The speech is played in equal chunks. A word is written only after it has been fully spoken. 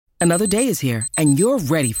Another day is here, and you're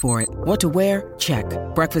ready for it. What to wear? Check.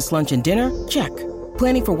 Breakfast, lunch, and dinner? Check.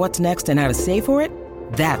 Planning for what's next and how to save for it?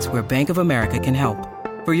 That's where Bank of America can help.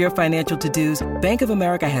 For your financial to-dos, Bank of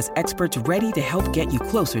America has experts ready to help get you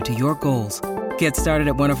closer to your goals. Get started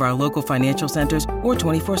at one of our local financial centers or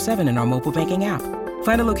 24/7 in our mobile banking app.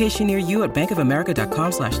 Find a location near you at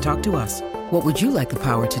bankofamerica.com/talktous. What would you like the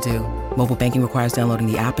power to do? Mobile banking requires downloading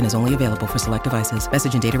the app and is only available for select devices.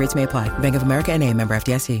 Message and data rates may apply. Bank of America N.A., member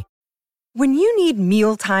FDIC. When you need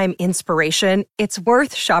mealtime inspiration, it's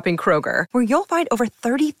worth shopping Kroger, where you'll find over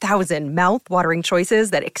 30,000 mouth-watering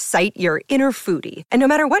choices that excite your inner foodie. And no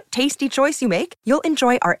matter what tasty choice you make, you'll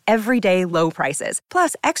enjoy our everyday low prices,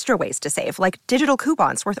 plus extra ways to save, like digital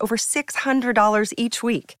coupons worth over $600 each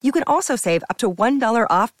week. You can also save up to $1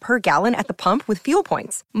 off per gallon at the pump with fuel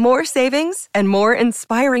points. More savings and more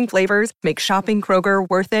inspiring flavors make shopping Kroger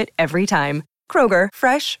worth it every time. Kroger,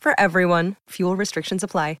 fresh for everyone. Fuel restrictions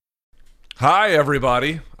apply. Hi,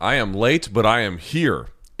 everybody. I am late, but I am here.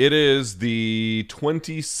 It is the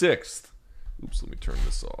 26th. Oops, let me turn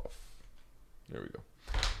this off. There we go.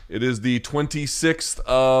 It is the 26th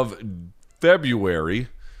of February,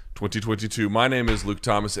 2022. My name is Luke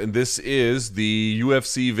Thomas, and this is the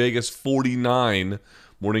UFC Vegas 49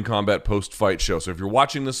 Morning Combat Post-Fight Show. So if you're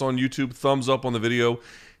watching this on YouTube, thumbs up on the video,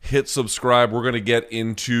 hit subscribe. We're going to get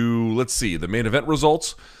into, let's see, the main event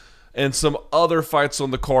results, and some other fights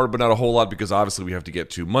on the card, but not a whole lot because obviously we have to get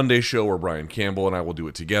to Monday's show where Brian Campbell and I will do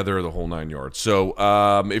it together, the whole 9 yards. So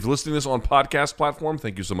if you're listening to this on podcast platform,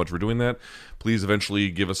 thank you so much for doing that. Please eventually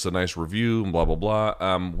give us a nice review and blah, blah,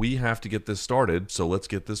 blah. We have to get this started, so let's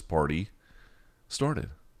get this party started,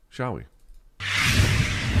 shall we?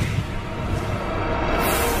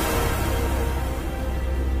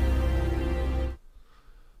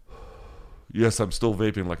 Yes, I'm still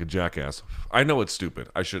vaping like a jackass. I know it's stupid.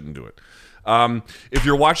 I shouldn't do it. If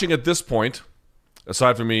you're watching at this point,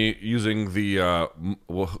 aside from me using the,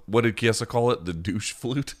 what did Kiesa call it? The douche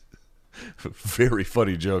flute? Very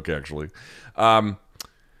funny joke, actually.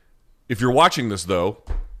 If you're watching this, though,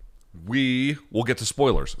 we will get to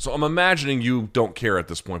spoilers. So I'm imagining you don't care at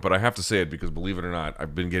this point, but I have to say it because, believe it or not,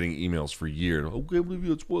 I've been getting emails for years. Oh, I can't believe you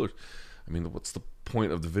had spoilers. I mean, what's the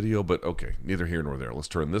point of the video? But okay, neither here nor there. Let's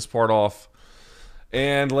turn this part off.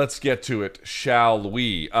 And let's get to it, shall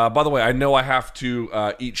we? By the way, I know I have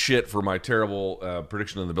to eat shit for my terrible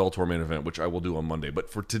prediction in the Bellator main event, which I will do on Monday. But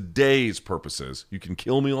for today's purposes, you can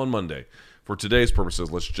kill me on Monday. For today's purposes,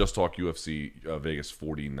 let's just talk UFC Vegas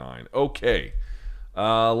 49. Okay,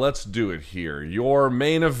 let's do it here. Your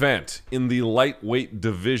main event in the lightweight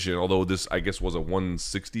division, although this, I guess, was a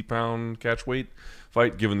 160-pound catchweight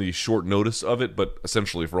fight, given the short notice of it, but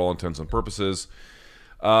essentially, for all intents and purposes,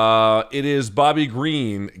 it is Bobby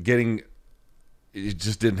Green getting. It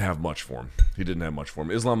just didn't have much for him. He didn't have much for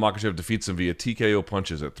him. Islam Makhachev defeats him via TKO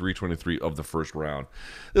punches at 3:23 of the first round.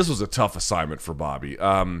 This was a tough assignment for Bobby.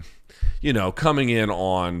 Coming in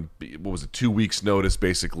on, 2 weeks notice,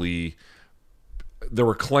 basically. There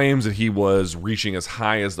were claims that he was reaching as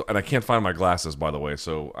high as, and I can't find my glasses, by the way,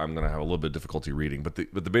 so I'm going to have a little bit of difficulty reading. But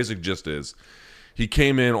the basic gist is, he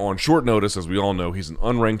came in on short notice. As we all know, he's an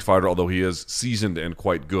unranked fighter, although he is seasoned and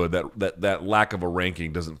quite good. That lack of a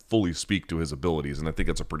ranking doesn't fully speak to his abilities, and I think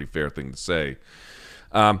that's a pretty fair thing to say.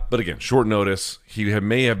 But again, short notice. He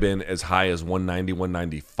may have been as high as 190,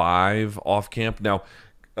 195 off camp. Now,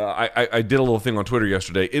 I did a little thing on Twitter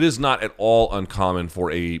yesterday. It is not at all uncommon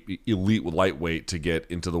for a elite lightweight to get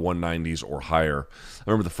into the 190s or higher. I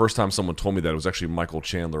remember the first time someone told me that, it was actually Michael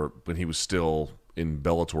Chandler when he was still in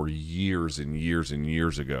Bellator years and years and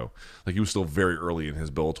years ago. Like, he was still very early in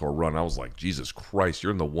his Bellator run. I was like, Jesus Christ,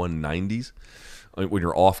 you're in the 190s when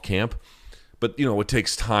you're off camp? But, it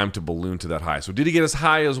takes time to balloon to that high. So did he get as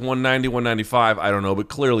high as 190, 195? I don't know, but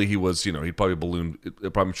clearly he was, he probably ballooned,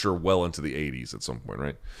 I'm sure, well into the 80s at some point,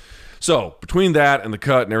 right? So between that and the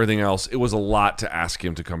cut and everything else, it was a lot to ask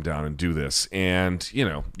him to come down and do this. And,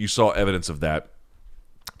 you saw evidence of that.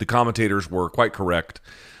 The commentators were quite correct.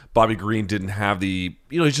 Bobby Green didn't have he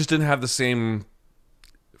just didn't have the same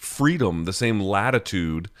freedom, the same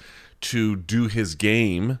latitude to do his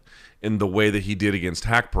game in the way that he did against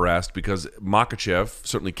Haqparast, because Makhachev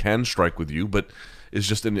certainly can strike with you, but is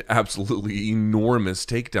just an absolutely enormous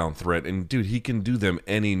takedown threat. And, dude, he can do them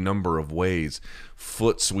any number of ways.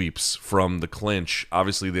 Foot sweeps from the clinch.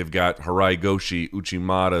 Obviously, they've got Harai Goshi,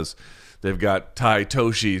 Uchimadas. They've got Tai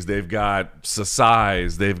Toshis. They've got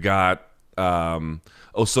Sasais. They've got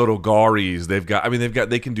Osoto Garis.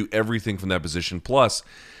 They can do everything from that position. Plus,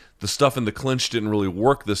 the stuff in the clinch didn't really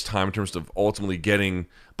work this time in terms of ultimately getting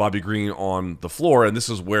Bobby Green on the floor. And this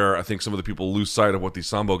is where I think some of the people lose sight of what these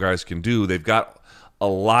Sambo guys can do. They've got a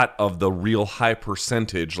lot of the real high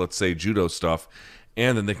percentage, let's say, judo stuff,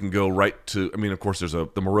 and then they can go right to, I mean, of course, there's the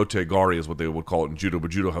Morote Gari is what they would call it in judo, but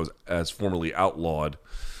judo has formerly outlawed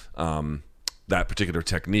that particular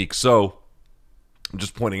technique. So I'm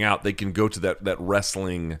just pointing out they can go to that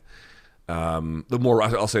wrestling, the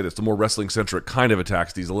more wrestling-centric kind of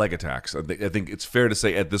attacks, these leg attacks. I think it's fair to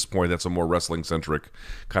say at this point that's a more wrestling-centric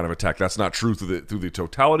kind of attack. That's not true through the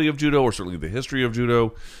totality of judo or certainly the history of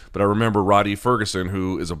judo. But I remember Roddy Ferguson,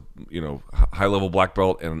 who is a high-level black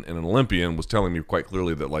belt and an Olympian, was telling me quite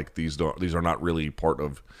clearly that like these are not really part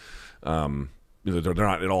of they're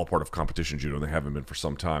not at all part of competition judo. They haven't been for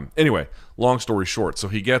some time. Anyway, long story short, so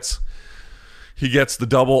he gets the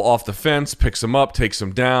double off the fence, picks him up, takes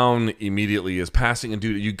him down, immediately is passing. And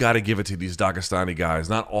dude, you got to give it to these Dagestani guys.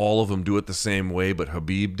 Not all of them do it the same way, but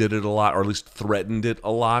Khabib did it a lot, or at least threatened it a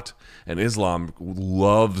lot. And Islam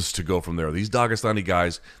loves to go from there. These Dagestani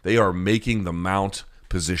guys, they are making the mount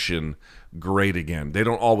position great again. They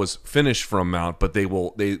don't always finish from mount, but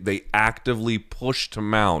they actively push to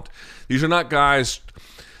mount. These are not guys...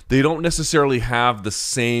 They don't necessarily have the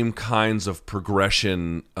same kinds of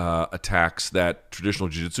progression attacks that traditional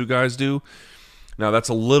jiu-jitsu guys do. Now, that's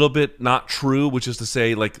a little bit not true, which is to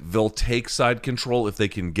say, like, they'll take side control. If they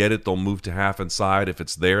can get it, they'll move to half and side if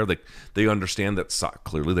it's there. They understand that,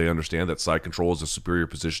 clearly they understand that side control is a superior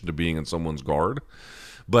position to being in someone's guard.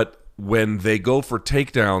 But when they go for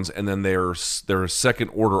takedowns and then there's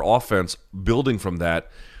second-order offense building from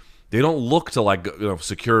that, they don't look to,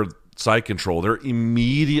 secure side control. They're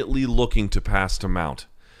immediately looking to pass to mount.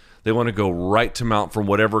 They want to go right to mount from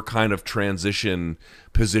whatever kind of transition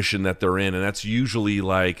position that they're in, and that's usually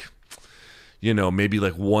like, maybe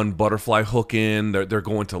like one butterfly hook in. They're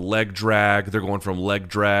going to leg drag. They're going from leg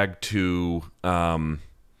drag to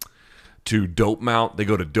dope mount. They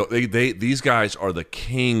go to dope. These guys are the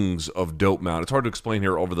kings of dope mount. It's hard to explain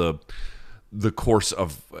here over the course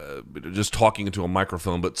of just talking into a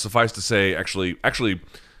microphone, but suffice to say, actually.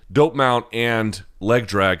 Dope mount and leg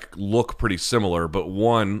drag look pretty similar, but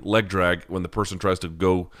one, leg drag, when the person tries to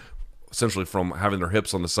go essentially from having their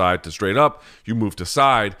hips on the side to straight up, you move to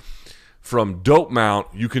side. From dope mount,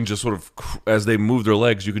 you can just sort of, as they move their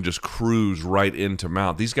legs, you can just cruise right into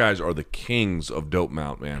mount. These guys are the kings of dope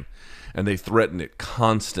mount, man. And they threaten it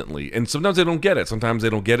constantly. And sometimes they don't get it. Sometimes they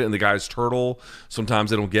don't get it and the guys turtle. Sometimes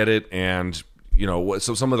they don't get it and,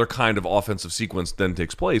 so some other kind of offensive sequence then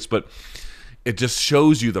takes place. But it just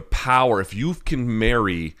shows you the power. If you can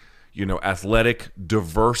marry, athletic,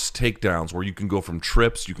 diverse takedowns where you can go from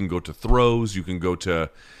trips, you can go to throws, you can go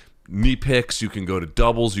to knee picks, you can go to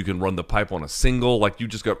doubles, you can run the pipe on a single. Like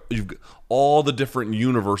you've got all the different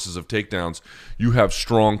universes of takedowns. You have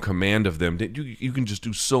strong command of them. You can just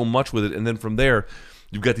do so much with it. And then from there,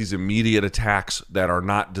 you've got these immediate attacks that are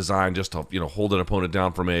not designed just to hold an opponent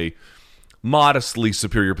down from a modestly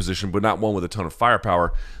superior position, but not one with a ton of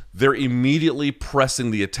firepower. They're immediately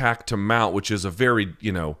pressing the attack to mount, which is a very,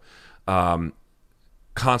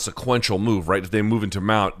 consequential move, right? If they move into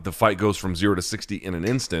mount, the fight goes from 0 to 60 in an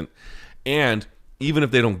instant. And even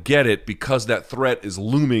if they don't get it, because that threat is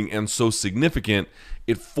looming and so significant,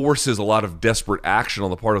 it forces a lot of desperate action on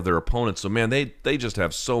the part of their opponents. So, man, they just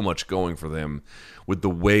have so much going for them with the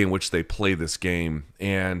way in which they play this game.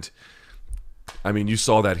 And I mean, you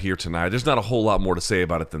saw that here tonight. There's not a whole lot more to say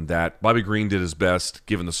about it than that. Bobby Green did his best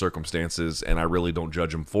given the circumstances, and I really don't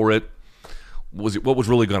judge him for it. What was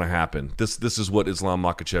really going to happen? This is what Islam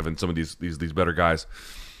Makhachev and some of these better guys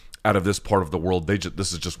out of this part of the world,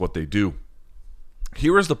 this is just what they do.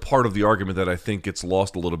 Here is the part of the argument that I think gets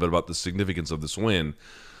lost a little bit about the significance of this win.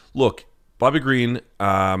 Look, Bobby Green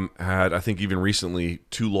had, I think even recently,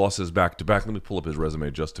 2 losses back-to-back. Let me pull up his resume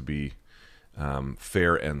just to be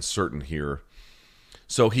fair and certain here.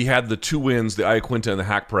 So he had the 2 wins, the Iaquinta and the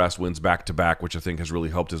Hack Press wins back-to-back, which I think has really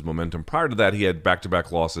helped his momentum. Prior to that, he had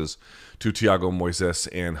back-to-back losses to Thiago Moises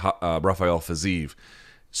and Rafael Fiziev.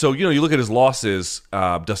 So, you look at his losses,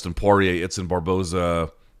 Dustin Poirier, Edson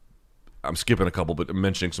Barboza, I'm skipping a couple, but I'm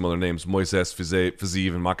mentioning some other names, Moises,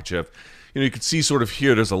 Fiziev, and Makhachev. You can see sort of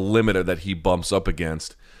here there's a limit that he bumps up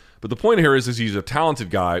against. But the point here is he's a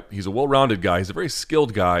talented guy. He's a well-rounded guy. He's a very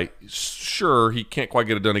skilled guy. Sure, he can't quite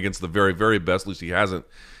get it done against the very, very best. At least he hasn't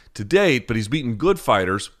to date. But he's beaten good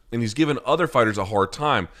fighters, and he's given other fighters a hard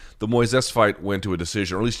time. The Moises fight went to a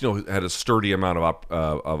decision, or at least had a sturdy amount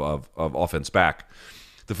of offense back.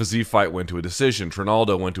 The Fiziev fight went to a decision.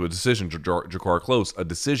 Trinaldo went to a decision. Jakar Close, a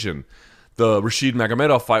decision. The Rashid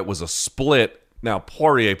Magomedov fight was a split. Now,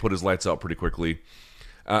 Poirier put his lights out pretty quickly.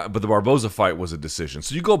 But the Barboza fight was a decision.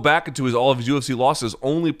 So you go back into all of his UFC losses,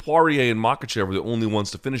 only Poirier and Makhachev were the only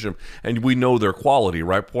ones to finish him. And we know their quality,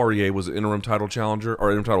 right? Poirier was an interim title challenger, or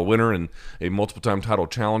interim title winner, and a multiple-time title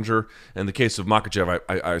challenger. In the case of Makhachev,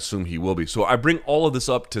 I assume he will be. So I bring all of this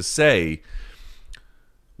up to say,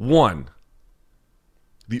 one,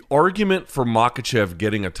 the argument for Makhachev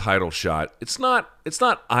getting a title shot, it's not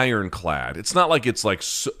ironclad. It's not like it's like,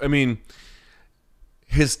 I mean,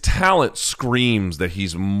 his talent screams that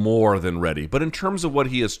he's more than ready. But in terms of what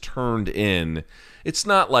he has turned in, it's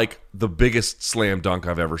not like the biggest slam dunk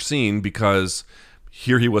I've ever seen, because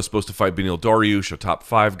here he was supposed to fight Beneil Dariush, a top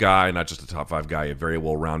 5 guy, not just a top 5 guy, a very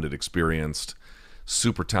well-rounded, experienced,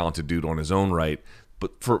 super talented dude on his own right.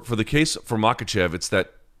 But for the case for Makhachev, it's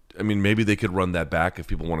that, I mean, maybe they could run that back if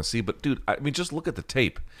people want to see. But, dude, I mean, just look at the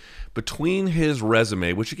tape. Between his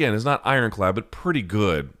resume, which, again, is not ironclad, but pretty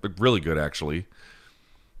good, like really good, actually.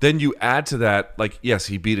 Then you add to that, like, yes,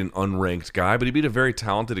 he beat an unranked guy, but he beat a very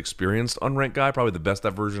talented, experienced unranked guy, probably the best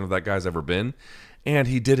that version of that guy's ever been. And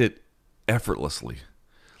he did it effortlessly.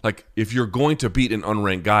 Like, if you're going to beat an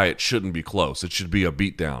unranked guy, it shouldn't be close. It should be a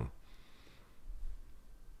beatdown.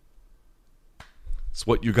 It's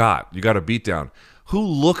what you got. You got a beatdown. Who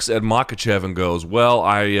looks at Makhachev and goes,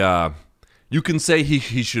 well, you can say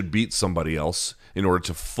he should beat somebody else in order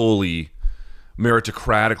to fully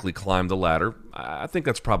meritocratically climb the ladder. I think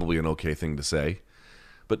that's probably an okay thing to say.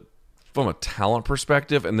 But from a talent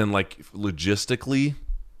perspective, and then like logistically,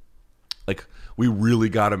 like we really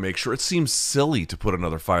got to make sure. It seems silly to put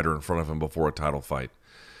another fighter in front of him before a title fight.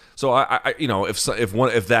 So I you know, if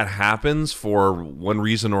that happens for one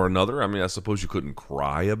reason or another, I mean, I suppose you couldn't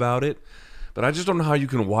cry about it. But I just don't know how you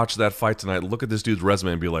can watch that fight tonight, look at this dude's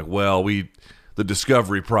resume, and be like, well, the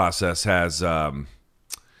discovery process has,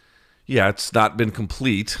 it's not been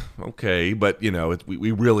complete. Okay, but, you know,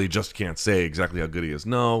 we really just can't say exactly how good he is.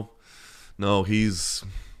 No, he's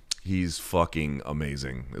fucking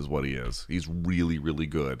amazing is what he is. He's really, really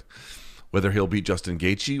good. Whether he'll beat Justin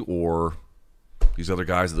Gaethje or these other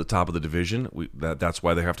guys at the top of the division, that's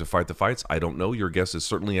why they have to fight the fights. I don't know. Your guess is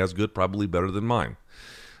certainly as good, probably better than mine.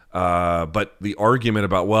 But the argument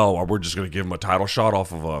about, well, we're just going to give him a title shot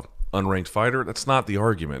off of a unranked fighter, that's not the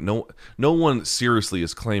argument. No one seriously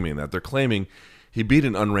is claiming that. They're claiming he beat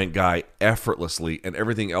an unranked guy effortlessly, and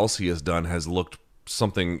everything else he has done has looked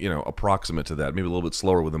something, you know, approximate to that. Maybe a little bit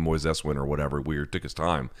slower with the Moises win or whatever. Weird, took his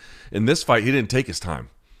time. In this fight, he didn't take his time.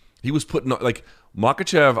 He was putting, like,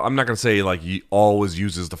 Makhachev, I'm not going to say, like, he always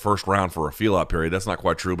uses the first round for a feel-out period. That's not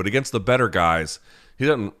quite true. But against the better guys, he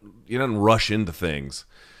doesn't rush into things.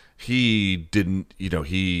 He didn't, you know,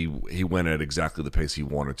 he went at exactly the pace he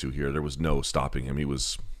wanted to here. There was no stopping him. He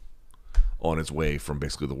was on his way from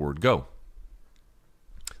basically the word go.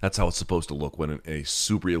 That's how it's supposed to look when a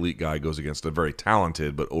super elite guy goes against a very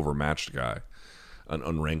talented but overmatched guy, an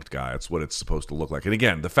unranked guy. That's what it's supposed to look like. And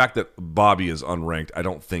again, the fact that Bobby is unranked, I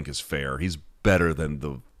don't think is fair. He's better than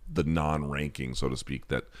the non-ranking, so to speak,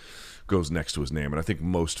 that goes next to his name. And I think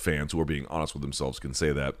most fans who are being honest with themselves can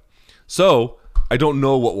say that. So I don't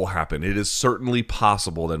know what will happen. It is certainly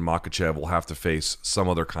possible that Makhachev will have to face some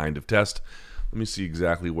other kind of test. Let me see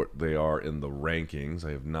exactly what they are in the rankings.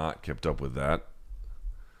 I have not kept up with that.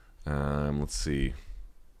 Let's see.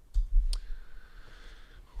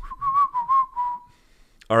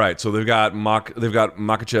 All right, so they've got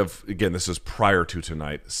Makhachev, again, this is prior to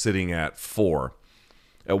tonight, sitting at 4.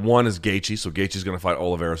 At 1 is Gaethje, so Gaethje's going to fight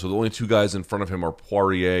Oliveira. So the only 2 guys in front of him are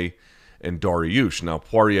Poirier and Dariush. Now,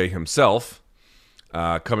 Poirier himself,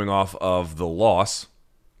 coming off of the loss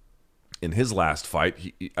in his last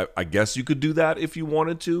fight, I guess you could do that if you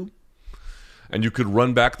wanted to. And you could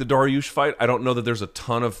run back the Dariush fight. I don't know that there's a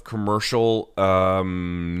ton of commercial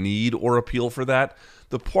need or appeal for that.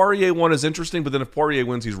 The Poirier one is interesting, but then if Poirier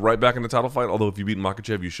wins, he's right back in the title fight. Although if you beat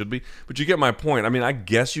Makhachev, you should be. But you get my point. I mean, I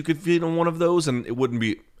guess you could feed on one of those, and it wouldn't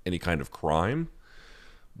be any kind of crime.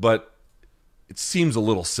 But it seems a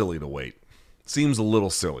little silly to wait. Seems a little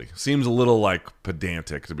silly. Seems a little, like,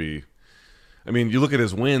 pedantic to be. I mean, you look at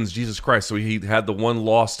his wins, Jesus Christ. So he had the one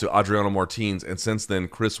loss to Adriano Martins, and since then,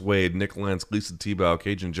 Chris Wade, Nick Lentz, Gleason Tebow,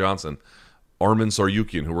 Cajun Johnson, Arman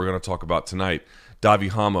Saryukian, who we're going to talk about tonight,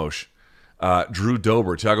 Davi Hamosh, Drew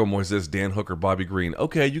Dober, Thiago Moises, Dan Hooker, Bobby Green.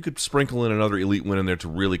 Okay, you could sprinkle in another elite win in there to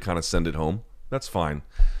really kind of send it home. That's fine.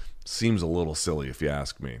 Seems a little silly if you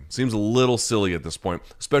ask me. Seems a little silly at this point,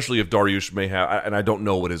 especially if Dariush may have, and I don't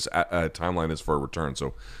know what his timeline is for a return,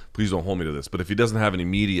 so please don't hold me to this. But if he doesn't have an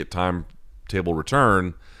immediate timetable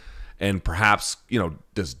return, and perhaps, you know,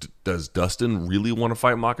 does Dustin really want to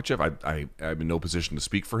fight Makhachev? I'm in no position to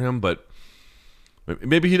speak for him, but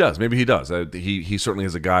Maybe he does. Maybe he does. He certainly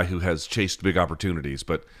is a guy who has chased big opportunities,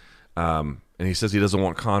 but and he says he doesn't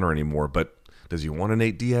want Conor anymore. But does he want a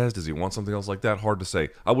Nate Diaz? Does he want something else like that? Hard to say.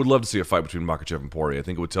 I would love to see a fight between Makhachev and Poirier. I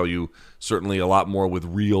think it would tell you certainly a lot more with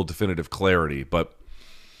real definitive clarity, but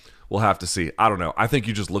we'll have to see. I don't know. I think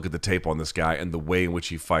you just look at the tape on this guy and the way in which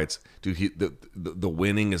he fights. Dude, the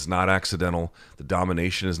winning is not accidental. The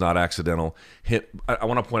domination is not accidental. I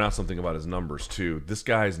want to point out something about his numbers, too. This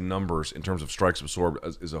guy's numbers in terms of strikes absorbed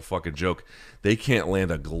is a fucking joke. They can't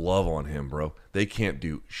land a glove on him, bro. They can't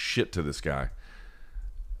do shit to this guy.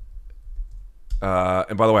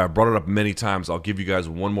 And by the way, I brought it up many times. I'll give you guys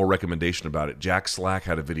one more recommendation about it. Jack Slack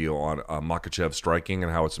had a video on Makhachev striking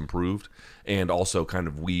and how it's improved, and also kind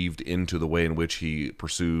of weaved into the way in which he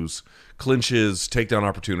pursues clinches, takedown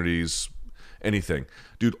opportunities, anything.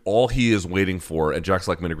 Dude, all he is waiting for, and Jack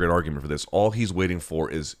Slack made a great argument for this, all he's waiting for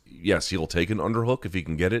is, yes, he'll take an underhook if he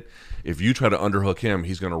can get it. If you try to underhook him,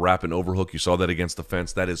 he's going to wrap an overhook. You saw that against the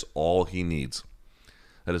fence. That is all he needs.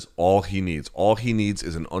 That is all he needs. All he needs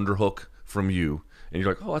is an underhook from you, and you're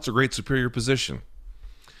like, oh, that's a great superior position.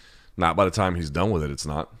 Not by the time he's done with it, it's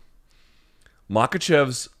not.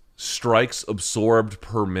 Makhachev's strikes absorbed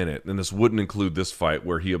per minute, and this wouldn't include this fight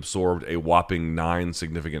where he absorbed a whopping 9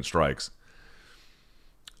 significant strikes.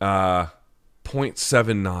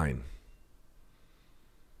 0.79.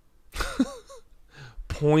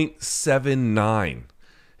 0.79.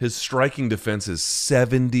 His striking defense is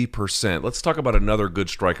 70%. Let's talk about another good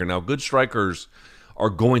striker. Now, good strikers are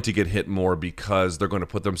going to get hit more because they're going to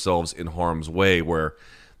put themselves in harm's way, where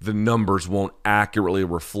the numbers won't accurately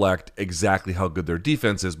reflect exactly how good their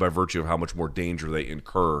defense is by virtue of how much more danger they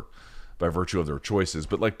incur by virtue of their choices.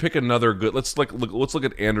 But like, pick another good. Let's look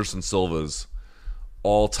at Anderson Silva's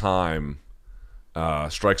all-time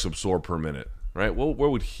strikes absorbed per minute. Right? Well, where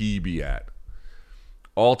would he be at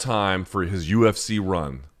all-time for his UFC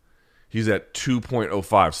run? He's at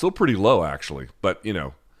 2.05, still pretty low actually, but you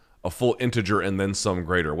know, a full integer and then some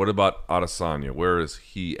greater. What about Adesanya? Where is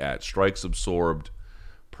he at? Strikes absorbed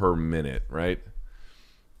per minute, right?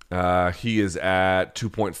 He is at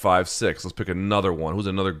 2.56. Let's pick another one. Who's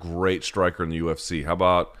another great striker in the UFC? How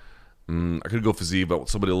about, I could go Fiziev, but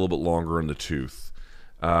somebody a little bit longer in the tooth.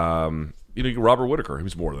 Robert Whittaker.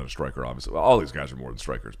 He's more than a striker, obviously. Well, all these guys are more than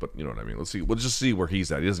strikers, but you know what I mean. Let's see. We'll just see where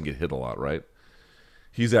he's at. He doesn't get hit a lot, right?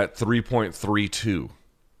 He's at 3.32.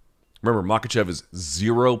 Remember, Makhachev is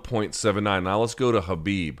 0.79. Now let's go to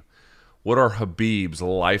Khabib. What are Khabib's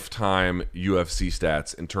lifetime UFC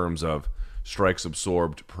stats in terms of strikes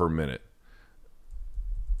absorbed per minute?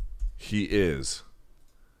 He is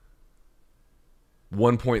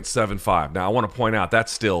 1.75. Now, I want to point out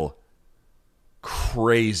that's still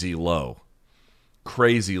crazy low.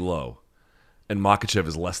 Crazy low. And Makhachev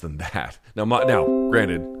is less than that. Now,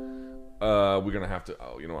 granted, we're going to have to...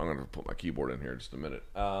 I'm going to put my keyboard in here in just a minute.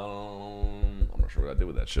 I'm not sure what I did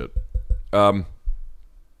with that shit.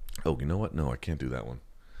 You know what? No, I can't do that one.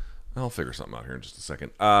 I'll figure something out here in just a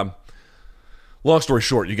second. Long story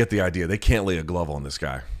short, you get the idea. They can't lay a glove on this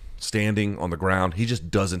guy. Standing on the ground, he just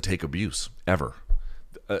doesn't take abuse, ever.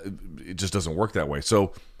 It just doesn't work that way.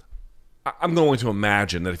 So I'm going to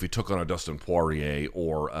imagine that if he took on a Dustin Poirier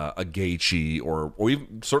or a Gaethje or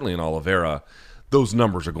even certainly an Oliveira, those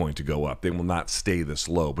numbers are going to go up. They will not stay this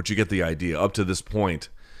low. But you get the idea. Up to this point,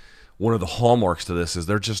 one of the hallmarks to this is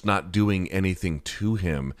they're just not doing anything to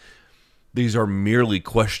him. These are merely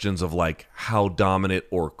questions of like how dominant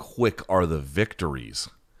or quick are the victories.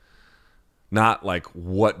 Not like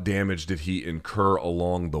what damage did he incur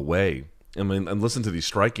along the way. I mean, and listen to these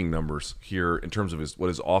striking numbers here in terms of what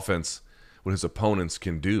his offense, what his opponents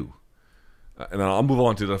can do. And then I'll move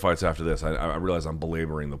on to the fights after this. I realize I'm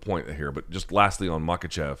belaboring the point here, but just lastly on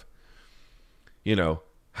Makhachev,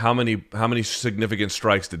 how many significant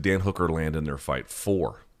strikes did Dan Hooker land in their fight?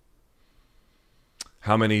 4.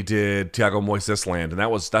 How many did Thiago Moises land? And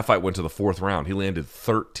that fight went to the 4th round. He landed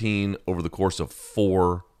 13 over the course of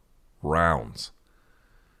 4 rounds.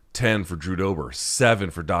 10 for Drew Dober,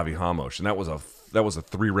 7 for Davi Hamosh, and that was a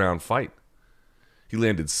 3-round fight. He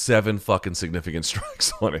landed 7 fucking significant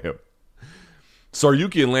strikes on him.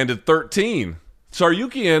 Tsarukyan landed 13.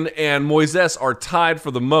 Tsarukyan and Moises are tied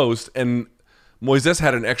for the most, and Moises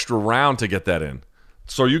had an extra round to get that in.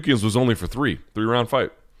 Tsarukyan's was only for 3-round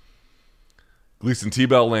fight. Gleason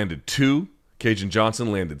Tibau landed 2. Cajun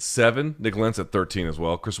Johnson landed 7. Nick Lentz at 13 as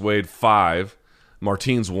well. Chris Wade 5.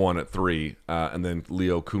 Martins 1 at 3, and then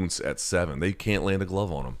Leo Kuntz at 7. They can't land a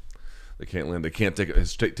glove on him. They can't land. They can't take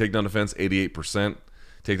his takedown defense 88%.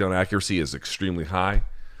 Takedown accuracy is extremely high.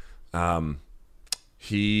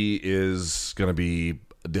 He is going to be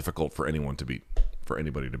difficult for anyone to beat, for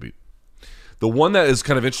anybody to beat. The one that is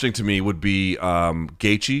kind of interesting to me would be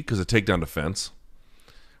Gaethje, because of takedown defense,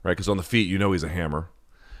 right? Because on the feet, he's a hammer.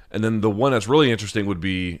 And then the one that's really interesting would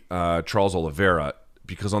be Charles Oliveira,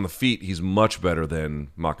 because on the feet, he's much better than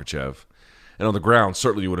Makhachev. And on the ground,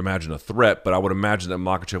 certainly you would imagine a threat, but I would imagine that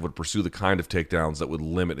Makhachev would pursue the kind of takedowns that would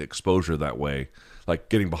limit exposure that way, like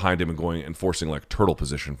getting behind him and going and forcing like turtle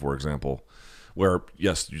position, for example, where,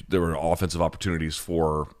 yes, there were offensive opportunities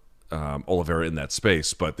for Oliveira in that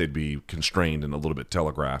space, but they'd be constrained and a little bit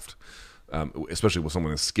telegraphed, especially with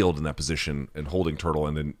someone that's skilled in that position and holding turtle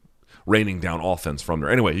and then raining down offense from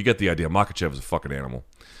there. Anyway, you get the idea. Makhachev is a fucking animal.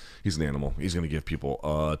 He's an animal. He's going to give people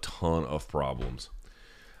a ton of problems.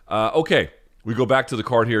 Okay. We go back to the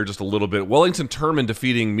card here just a little bit. Wellington Turman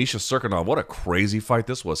defeating Misha Cirkunov. What a crazy fight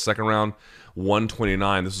this was. Second round,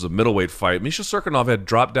 129. This is a middleweight fight. Misha Cirkunov had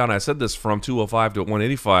dropped down, I said this, from 205 to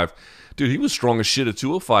 185. Dude, he was strong as shit at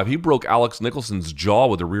 205. He broke Alex Nicholson's jaw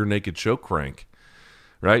with a rear naked choke crank.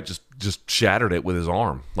 Right? Just shattered it with his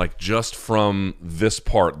arm. Like just from this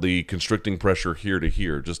part, the constricting pressure here to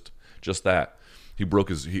here. Just that. He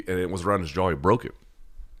broke and it was around his jaw. He broke it.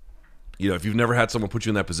 If you've never had someone put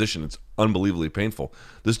you in that position, it's unbelievably painful.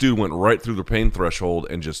 This dude went right through the pain threshold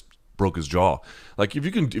and just broke his jaw. Like if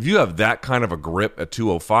you have that kind of a grip at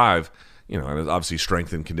 205, and obviously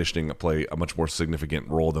strength and conditioning play a much more significant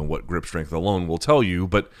role than what grip strength alone will tell you.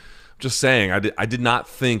 But just saying, I did not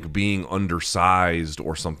think being undersized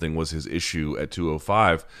or something was his issue at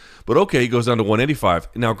 205. But okay, he goes down to 185.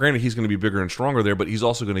 Now, granted, he's going to be bigger and stronger there, but he's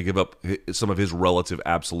also going to give up some of his relative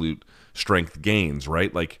absolute strength gains,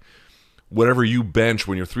 right? Like, whatever you bench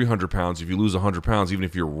when you're 300 pounds, if you lose 100 pounds, even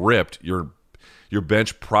if you're ripped, your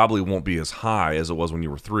bench probably won't be as high as it was when you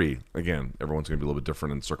were 3. Again, everyone's going to be a little bit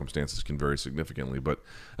different and circumstances can vary significantly, but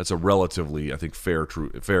that's a relatively, I think, fair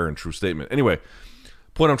and true statement. Anyway,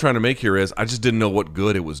 point I'm trying to make here is I just didn't know what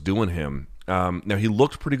good it was doing him. Now, he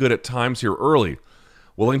looked pretty good at times here early.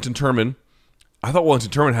 Wellington Turman, I thought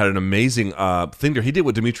Wellington Turman had an amazing thing there. He did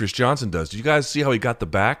what Demetrius Johnson does. Did you guys see how he got the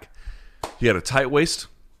back? He had a tight waist,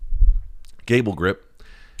 gable grip,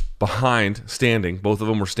 behind, standing. Both of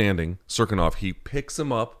them were standing. Cirkunov, he picks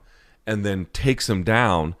him up and then takes him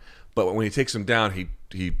down. But when he takes him down,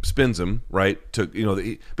 he spins him, right?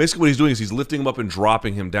 Basically what he's doing is he's lifting him up and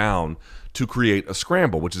dropping him down to create a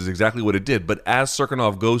scramble, which is exactly what it did. But as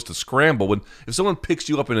Cirkunov goes to scramble, if someone picks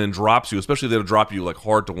you up and then drops you, especially if they'll drop you like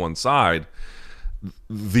hard to one side,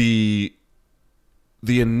 the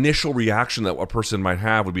initial reaction that a person might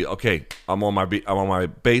have would be, okay, I'm on my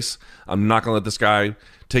base. I'm not going to let this guy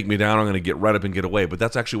take me down. I'm going to get right up and get away. But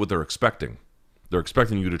that's actually what they're expecting. They're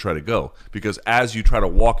expecting you to try to go. Because as you try to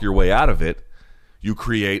walk your way out of it, you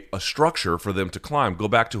create a structure for them to climb. Go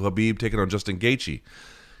back to Khabib taking on Justin Gaethje.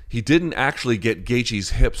 He didn't actually get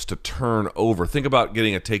Gaethje's hips to turn over. Think about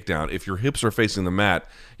getting a takedown. If your hips are facing the mat,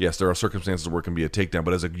 yes, there are circumstances where it can be a takedown.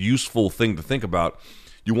 But as a useful thing to think about,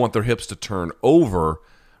 you want their hips to turn over,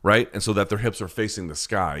 right? And so that their hips are facing the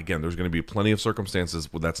sky. Again, there's going to be plenty of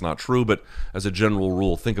circumstances where that's not true, but as a general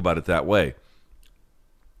rule, think about it that way.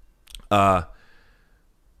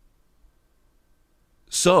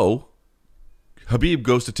 So Khabib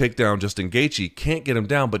goes to take down Justin Gaethje, can't get him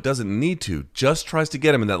down, but doesn't need to. Just tries to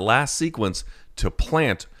get him in that last sequence to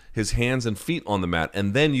plant his hands and feet on the mat,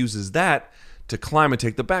 and then uses that to climb and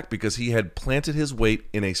take the back because he had planted his weight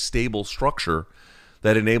in a stable structure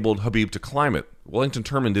that enabled Khabib to climb it. Wellington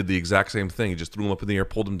Turman did the exact same thing. He just threw him up in the air,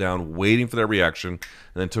 pulled him down, waiting for that reaction, and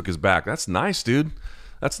then took his back. That's nice, dude.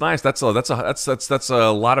 That's nice. That's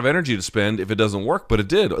a lot of energy to spend if it doesn't work, but it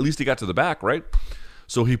did. At least he got to the back, right?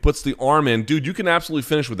 So he puts the arm in. Dude, you can absolutely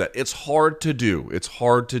finish with that. It's hard to do. It's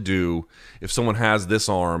hard to do if someone has this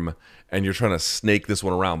arm and you're trying to snake this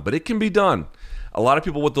one around, but it can be done. A lot of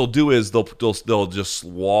people, what they'll do is they'll just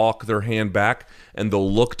walk their hand back and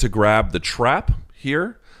they'll look to grab the trap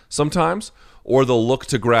here sometimes, or they'll look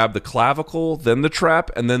to grab the clavicle, then the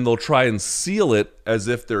trap, and then they'll try and seal it as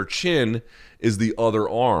if their chin is the other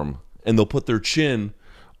arm, and they'll put their chin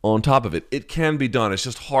on top of it. It can be done. It's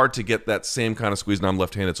just hard to get that same kind of squeeze, and I'm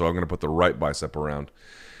left-handed, so I'm going to put the right bicep around.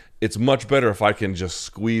 It's much better if I can just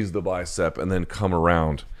squeeze the bicep and then come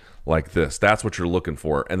around like this. That's what you're looking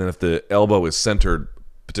for. And then if the elbow is centered,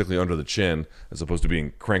 particularly under the chin, as opposed to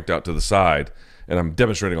being cranked out to the side, and I'm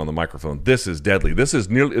demonstrating on the microphone, this is deadly. This is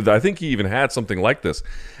nearly, I think he even had something like this.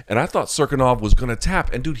 And I thought Cirkunov was going to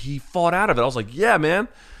tap, and dude, he fought out of it. I was like, yeah, man,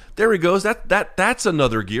 there he goes. That's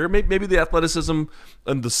another gear. Maybe the athleticism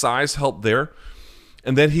and the size helped there.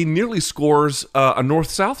 And then he nearly scores a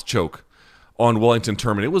north-south choke on Wellington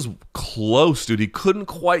Turman. It was close, dude. He couldn't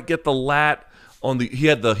quite get the lat he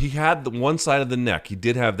had the one side of the neck. He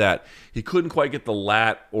did have that. He couldn't quite get the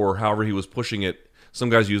lat, or however he was pushing it. Some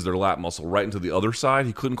guys use their lat muscle right into the other side.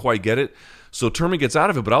 He couldn't quite get it. So Turman gets out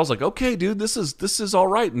of it, but I was like, okay, dude, this is all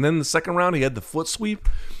right. And then the second round, he had the foot sweep,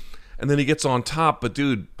 and then he gets on top. But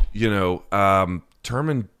dude,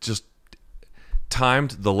 Turman just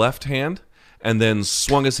timed the left hand and then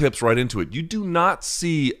swung his hips right into it. You do not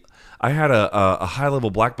see. I had a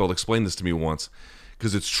high-level black belt explain this to me once,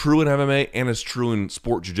 because it's true in MMA and it's true in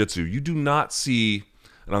sport jiu-jitsu. You do not see,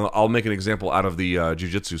 and I'll make an example out of the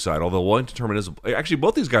jiu-jitsu side, although Wellington Turman is, actually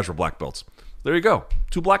both these guys were black belts. There you go,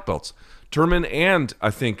 2 black belts. Turman and I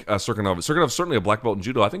think Cirkunov. Cirkunov's certainly a black belt in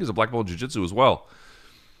judo. I think he's a black belt in jiu-jitsu as well.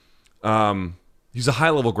 He's a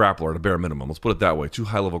high-level grappler at a bare minimum. Let's put it that way, 2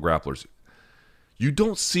 high-level grapplers. You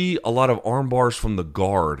don't see a lot of arm bars from the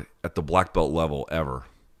guard at the black belt level ever,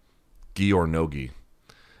 gi or no gi.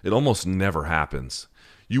 It almost never happens.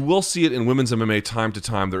 You will see it in women's MMA time to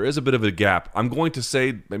time. There is a bit of a gap. I'm going to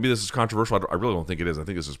say, maybe this is controversial. I really don't think it is. I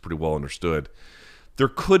think this is pretty well understood. There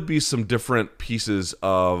could be some different pieces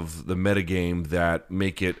of the metagame that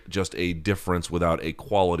make it just a difference without a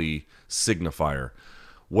quality signifier.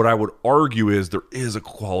 What I would argue is there is a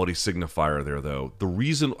quality signifier there, though. The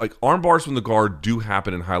reason, like, arm bars from the guard do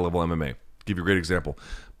happen in high-level MMA. I'll give you a great example.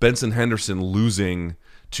 Benson Henderson losing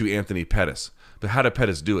to Anthony Pettis. But how did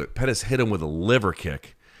Pettis do it? Pettis hit him with a liver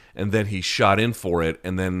kick, and then he shot in for it,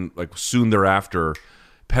 and then like soon thereafter,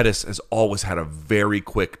 Pettis has always had a very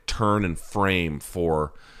quick turn and frame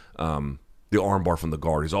for the armbar from the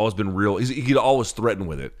guard. He's always been real. He'd always threaten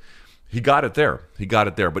with it. He got it there,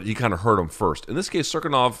 but he kind of hurt him first. In this case,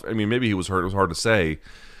 Cirkunov, I mean, maybe he was hurt. It was hard to say,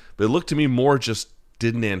 but it looked to me more just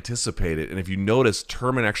didn't anticipate it. And if you notice,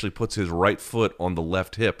 Turman actually puts his right foot on the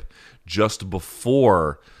left hip just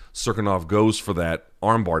before Cirkunov goes for that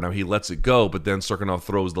armbar. Now, he lets it go, but then Cirkunov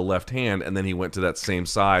throws the left hand, and then he went to that same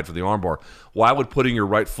side for the armbar. Why would putting your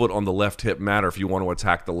right foot on the left hip matter if you want to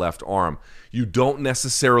attack the left arm? You don't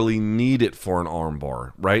necessarily need it for an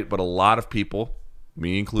armbar, right? But a lot of people,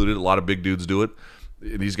 me included, a lot of big dudes do it.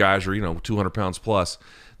 These guys are, 200 pounds plus.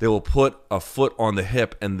 They will put a foot on the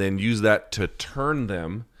hip and then use that to turn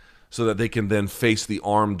them so that they can then face the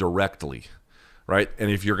arm directly. Right? And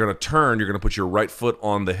if you're going to turn, you're going to put your right foot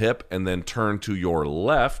on the hip and then turn to your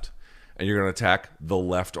left, and you're going to attack the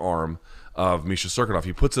left arm of Misha Cirkunov.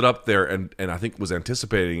 He puts it up there and I think was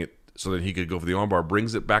anticipating it so that he could go for the armbar,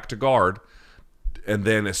 brings it back to guard, and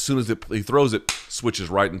then as soon as he throws it, switches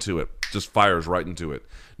right into it, just fires right into it,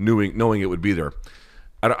 knowing it would be there.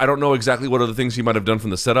 I don't know exactly what other things he might have done from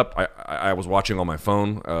the setup. I was watching on my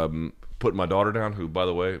phone, putting my daughter down, who, by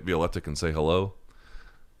the way, Violetta can say hello.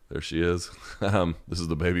 There she is. This is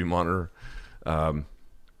the baby monitor. I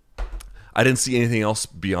didn't see anything else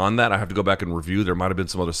beyond that. I have to go back and review. There might have been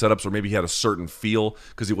some other setups, or maybe he had a certain feel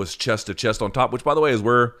because it was chest to chest on top, which, by the way, is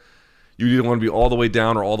where you didn't want to be all the way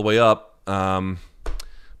down or all the way up.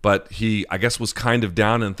 But he, I guess, was kind of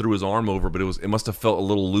down and threw his arm over, but it must have felt a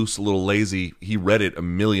little loose, a little lazy. He read it a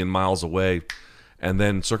million miles away, and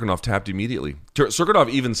then Cirkunov tapped immediately. Cirkunov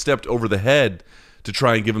even stepped over the head to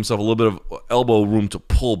try and give himself a little bit of elbow room to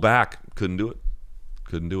pull back. Couldn't do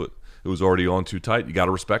it. It was already on too tight. You got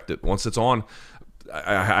to respect it. Once it's on,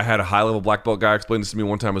 I had a high-level black belt guy explain this to me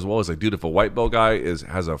one time as well. He's like, dude, if a white belt guy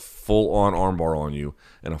has a full-on armbar on you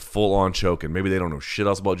and a full-on choke, and maybe they don't know shit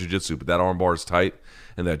else about jiu-jitsu, but that armbar is tight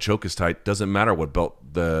and that choke is tight, doesn't matter what belt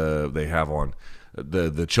they have on.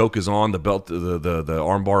 The choke is on, the belt, the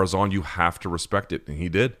armbar is on. You have to respect it, and he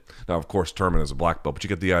did. Now, of course, Turman is a black belt, but you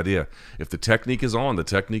get the idea. If the technique is on, the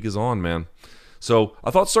technique is on, man. So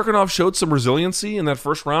I thought Cirkunov showed some resiliency in that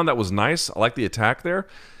first round. That was nice. I like the attack there.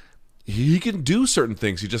 He can do certain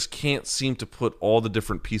things. He just can't seem to put all the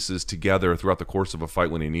different pieces together throughout the course of a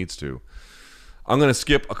fight when he needs to. I'm going to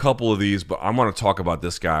skip a couple of these, but I want to talk about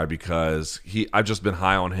this guy because I've just been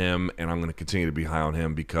high on him, and I'm going to continue to be high on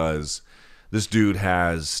him because this dude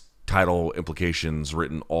has title implications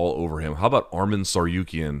written all over him. How about Arman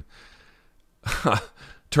Tsarukyan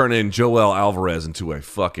turning Joel Alvarez into a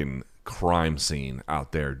fucking crime scene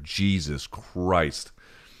out there? Jesus Christ.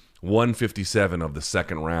 157 of the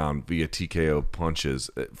second round via TKO punches.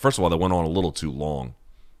 First of all, that went on a little too long,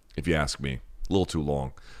 if you ask me. A little too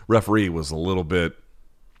long. Referee was a little bit,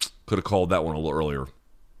 could have called that one a little earlier.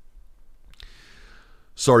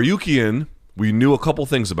 Tsarukyan, we knew a couple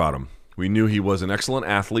things about him. We knew he was an excellent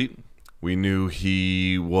athlete. We knew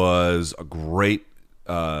he was a great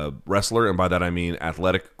wrestler, and by that I mean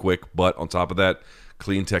athletic, quick, but on top of that,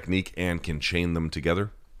 clean technique and can chain them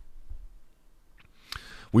together.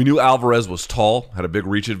 We knew Alvarez was tall, had a big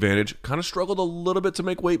reach advantage, kind of struggled a little bit to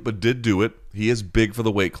make weight, but did do it. He is big for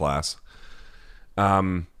the weight class.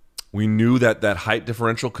 We knew that height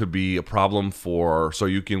differential could be a problem for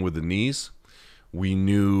Tsarukyan with the knees. We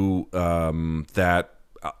knew that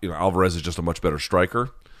Alvarez is just a much better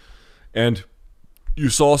striker. And you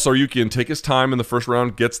saw Tsarukyan take his time in the first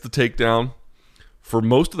round, gets the takedown. For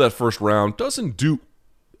most of that first round, doesn't do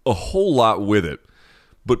a whole lot with it.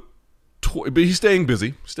 But he's staying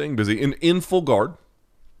busy in full guard.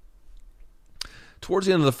 Towards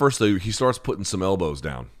the end of the first, though, he starts putting some elbows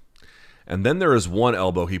down. And then there is one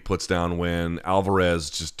elbow he puts down when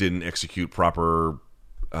Alvarez just didn't execute proper,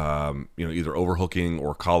 either overhooking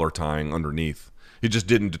or collar tying underneath. He just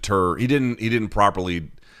didn't deter. He didn't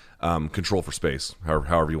properly control for space,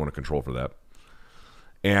 however you want to control for that.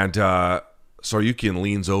 And Tsarukyan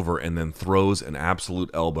leans over and then throws an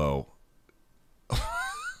absolute elbow.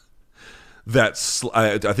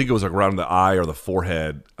 I think it was like around the eye or the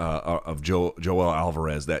forehead of Joel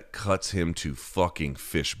Alvarez that cuts him to fucking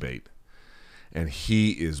fish bait. And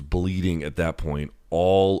he is bleeding at that point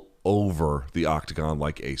all over the octagon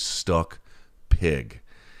like a stuck pig.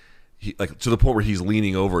 Like to the point where he's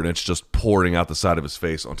leaning over and it's just pouring out the side of his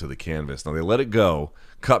face onto the canvas. Now they let it go.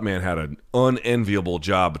 Cutman had an unenviable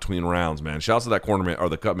job between rounds, man. Shouts to that cornerman or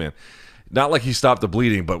the Cutman. Not like he stopped the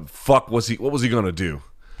bleeding, but fuck, what was he going to do?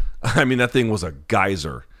 I mean, that thing was a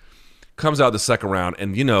geyser. Comes out the second round,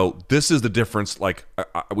 and this is the difference. Like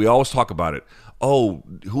we always talk about it. Oh,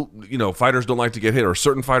 fighters don't like to get hit, or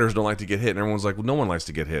certain fighters don't like to get hit, and everyone's like, well, no one likes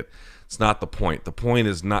to get hit. It's not the point. The point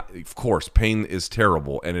is not, of course, pain is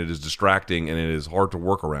terrible, and it is distracting, and it is hard to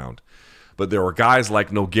work around. But there were guys like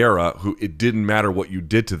Nogueira who it didn't matter what you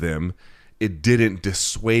did to them. It didn't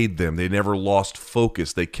dissuade them. They never lost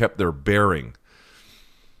focus. They kept their bearing.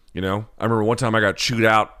 I remember one time I got chewed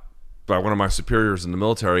out by one of my superiors in the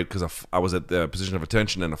military because I was at the position of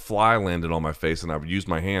attention and a fly landed on my face, and I used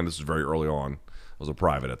my hand. This was very early on. I was a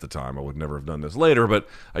private at the time. I would never have done this later, but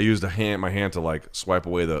I used my hand to like swipe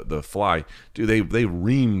away the fly. Dude, they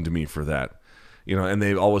reamed me for that. And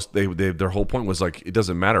they their whole point was like, it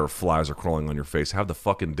doesn't matter if flies are crawling on your face. Have the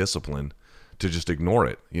fucking discipline to just ignore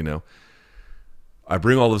it. I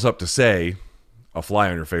bring all this up to say a fly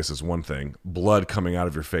on your face is one thing. Blood coming out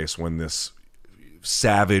of your face when this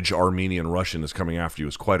savage Armenian Russian is coming after you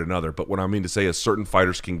is quite another. But what I mean to say is certain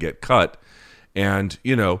fighters can get cut, and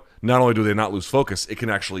not only do they not lose focus, it can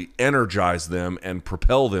actually energize them and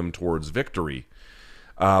propel them towards victory.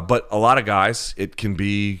 But a lot of guys, it can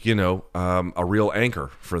be a real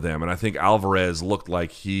anchor for them, and I think Alvarez looked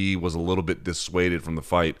like he was a little bit dissuaded from the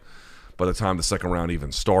fight by the time the second round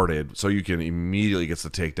even started. So you can immediately gets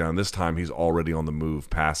the takedown. This time he's already on the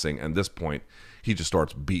move, passing, and at this point he just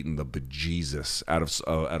starts beating the bejesus out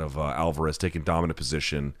of Alvarez, taking dominant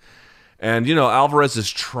position. And, Alvarez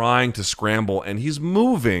is trying to scramble, and he's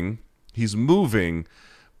moving,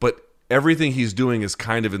 but everything he's doing is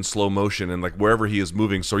kind of in slow motion, and like wherever he is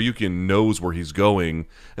moving, Tsarukyan knows where he's going,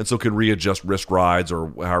 and so can readjust wrist rides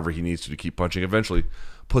or however he needs to keep punching. Eventually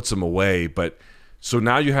puts him away. But so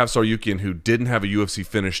now you have Tsarukyan, who didn't have a UFC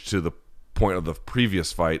finish to the point of the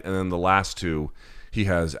previous fight, and then the last two, he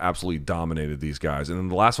has absolutely dominated these guys. And then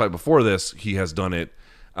the last fight before this, he has done it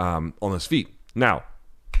on his feet. Now,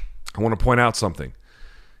 I want to point out something.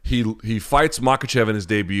 He fights Makhachev in his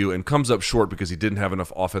debut and comes up short because he didn't have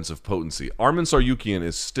enough offensive potency. Arman Tsarukyan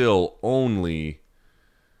is still only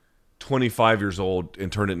 25 years old and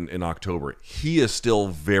turned it in October. He is still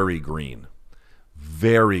very green.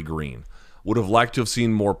 Very green. Would have liked to have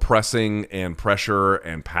seen more pressing and pressure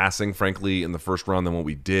and passing, frankly, in the first round than what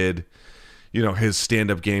we did. His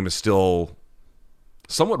stand-up game is still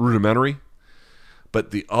somewhat rudimentary,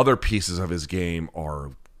 but the other pieces of his game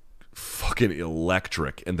are fucking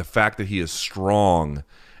electric. And the fact that he is strong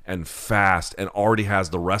and fast and already has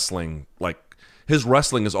the wrestling, like his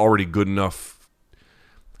wrestling is already good enough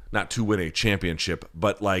not to win a championship,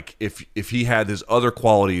 but like if he had his other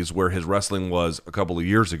qualities where his wrestling was a couple of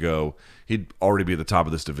years ago, he'd already be at the top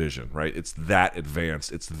of this division, right? It's that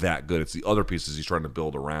advanced. It's that good. It's the other pieces he's trying to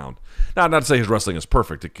build around. Not to say his wrestling is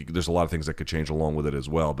perfect. There's a lot of things that could change along with it as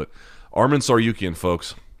well. But Arman Tsarukyan,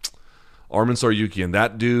 folks, Arman Tsarukyan,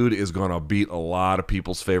 that dude is going to beat a lot of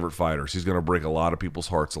people's favorite fighters. He's going to break a lot of people's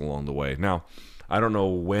hearts along the way. Now, I don't know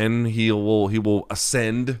when he will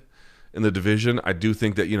ascend in the division. I do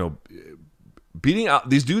think that, beating out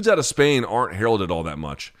these dudes out of Spain aren't heralded all that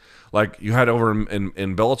much. Like you had over in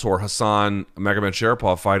Bellator, Hassan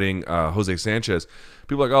Magomedsharipov fighting Jose Sanchez.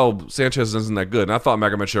 People are like, oh, Sanchez isn't that good. And I thought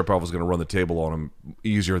Magomedsharipov was going to run the table on him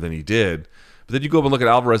easier than he did. But then you go up and look at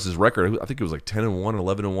Alvarez's record. I think it was like 10-1,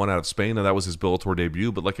 11-1 out of Spain, and that was his Bellator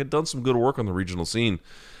debut. But like, had done some good work on the regional scene.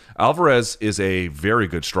 Alvarez is a very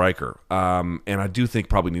good striker, and I do think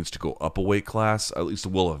probably needs to go up a weight class. At least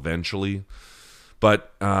will eventually.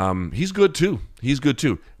 But he's good too.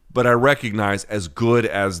 But I recognize, as good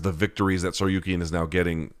as the victories that Tsarukyan is now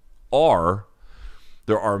getting are,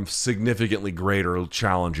 there are significantly greater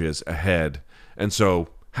challenges ahead. And so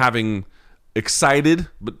having excited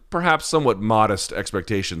but perhaps somewhat modest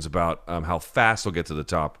expectations about how fast he'll get to the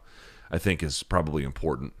top, I think is probably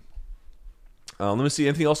important. Let me see,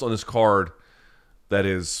 anything else on this card that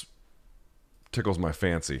tickles my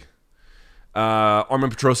fancy. Armen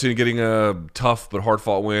Petrosyan getting a tough but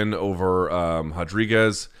hard-fought win over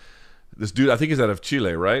Rodriguez. This dude, I think he's out of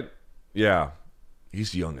Chile, right? Yeah.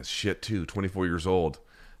 He's young as shit, too, 24 years old.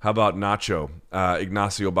 How about Nacho,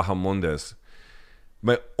 Ignacio Bahamondes?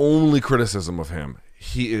 My only criticism of him,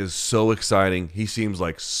 he is so exciting. He seems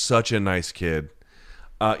like such a nice kid.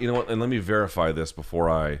 You know what? And let me verify this before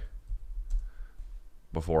I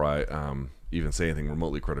even say anything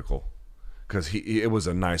remotely critical, because it was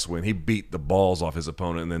a nice win. He beat the balls off his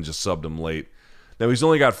opponent and then just subbed him late. Now, he's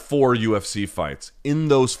only got 4 UFC fights. In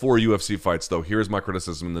those 4 UFC fights, though, here's my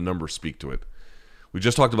criticism, and the numbers speak to it. We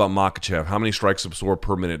just talked about Makhachev. How many strikes absorbed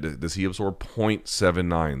per minute does he absorb?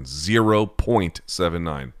 0.79.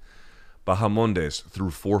 0.79. Bahamondes,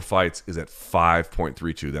 through 4 fights, is at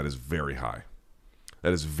 5.32. That is very high.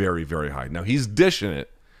 That is very, very high. Now, he's dishing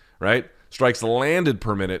it, right? Strikes landed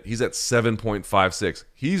per minute, he's at 7.56.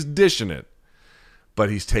 He's dishing it, but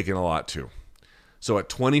he's taking a lot, too. So at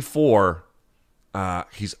 24,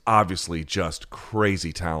 he's obviously just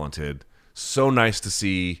crazy talented. So nice to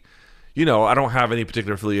see. You know, I don't have any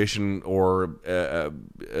particular affiliation or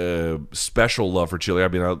special love for Chile. I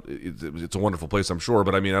mean, it's a wonderful place, I'm sure,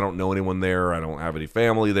 but I mean, I don't know anyone there. I don't have any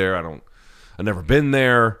family there. I've never been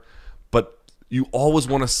there. But you always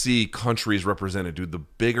want to see countries represented, dude. The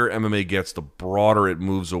bigger MMA gets, the broader it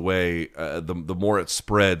moves away, the more it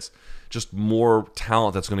spreads. Just more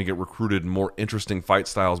talent that's going to get recruited, more interesting fight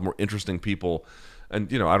styles, more interesting people. And,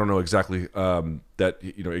 you know, I don't know exactly that,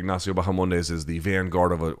 you know, Ignacio Bahamondes is the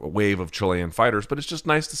vanguard of a wave of Chilean fighters, but it's just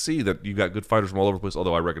nice to see that you got good fighters from all over the place,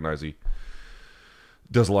 although I recognize he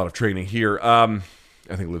does a lot of training here. I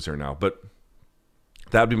think he lives here now. But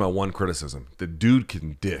that would be my one criticism. The dude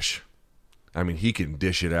can dish. I mean, he can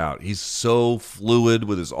dish it out. He's so fluid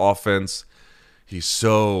with his offense. He's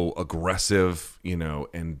so aggressive, you know,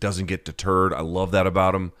 and doesn't get deterred. I love that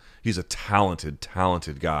about him. He's a talented,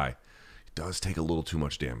 talented guy. Does take a little too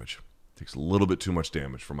much damage. Takes a little bit too much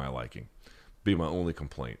damage for my liking. Be my only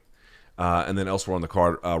complaint. And then elsewhere on the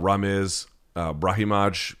card, Ramiz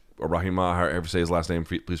Brahimaj, or Brahima, however you say his last name,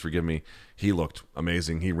 please forgive me. He looked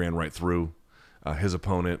amazing. He ran right through his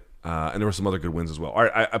opponent. And there were some other good wins as well. All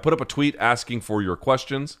right, I put up a tweet asking for your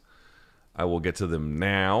questions. I will get to them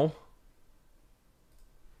now.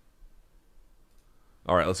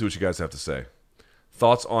 All right, let's see what you guys have to say.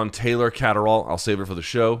 Thoughts on Taylor Catterall? I'll save it for the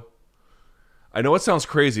show. I know it sounds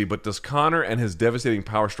crazy, but does Conor and his devastating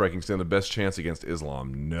power striking stand the best chance against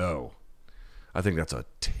Islam? No. I think that's a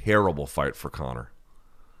terrible fight for Conor.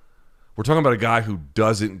 We're talking about a guy who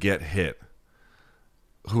doesn't get hit,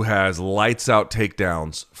 who has lights-out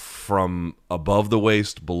takedowns from above the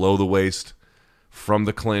waist, below the waist, from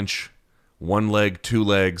the clinch, one leg, 2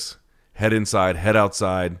 legs, head inside, head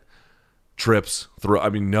outside, trips, throw. I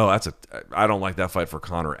mean, no, I don't like that fight for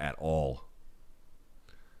Conor at all.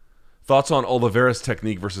 Thoughts on Oliveira's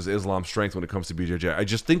technique versus Islam's strength when it comes to BJJ? I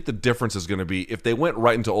just think the difference is going to be, if they went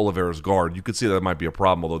right into Oliveira's guard, you could see that might be a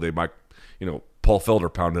problem, although they might, you know, Paul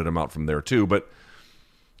Felder pounded him out from there too. But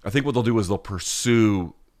I think what they'll do is they'll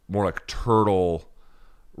pursue more like turtle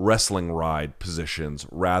wrestling ride positions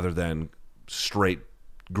rather than straight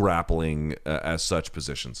grappling as such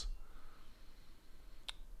positions.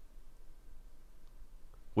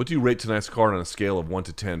 What do you rate tonight's card on a scale of 1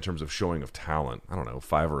 to 10 in terms of showing of talent? I don't know,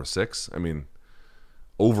 5 or a 6? I mean,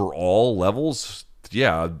 overall levels,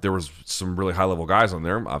 yeah, there was some really high-level guys on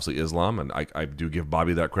there. Obviously Islam, and I do give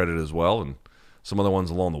Bobby that credit as well, and some other ones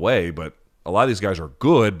along the way. But a lot of these guys are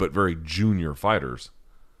good, but very junior fighters.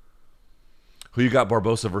 Who you got,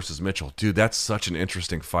 Barbosa versus Mitchell? Dude, that's such an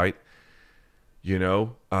interesting fight. You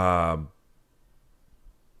know,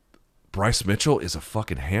 Bryce Mitchell is a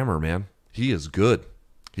fucking hammer, man. He is good.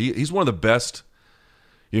 He's one of the best.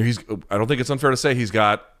 You know, I don't think it's unfair to say he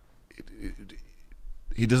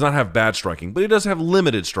does not have bad striking, but he does have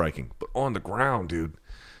limited striking. But on the ground, dude.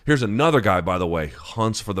 Here's another guy, by the way,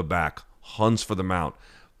 hunts for the back, hunts for the mount,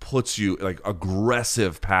 puts you, like,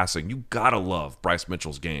 aggressive passing. You gotta love Bryce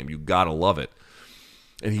Mitchell's game. You gotta love it.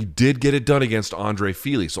 And he did get it done against Andre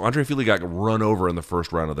Fili. So Andre Fili got run over in the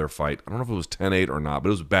first round of their fight. I don't know if it was 10-8 or not, but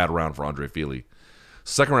it was a bad round for Andre Fili.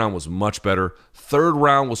 Second round was much better. Third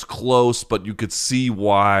round was close, but you could see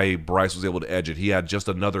why Bryce was able to edge it. He had just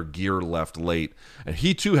another gear left late. And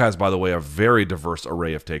he, too, has, by the way, a very diverse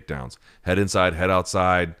array of takedowns. Head inside, head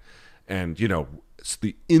outside. And, it's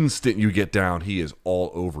the instant you get down, he is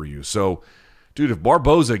all over you. So, dude, if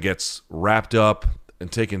Barboza gets wrapped up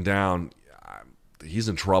and taken down, he's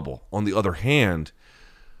in trouble. On the other hand,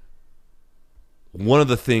 one of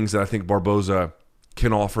the things that I think Barboza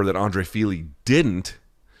can offer that Andre Fili didn't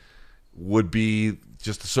would be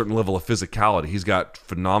just a certain level of physicality. He's got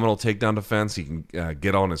phenomenal takedown defense. He can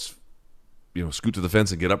get on his, scoot to the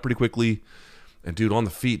fence and get up pretty quickly. And, dude, on the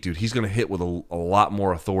feet, dude, he's going to hit with a lot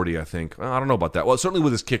more authority, I think. Well, I don't know about that. Well, certainly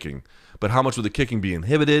with his kicking. But how much would the kicking be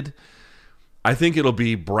inhibited? I think it'll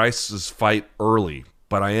be Bryce's fight early.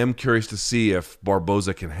 But I am curious to see if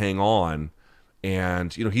Barboza can hang on.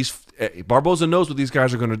 And, Barboza knows what these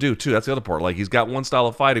guys are going to do, too. That's the other part. Like, he's got one style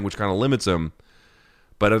of fighting, which kind of limits him.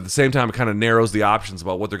 But at the same time, it kind of narrows the options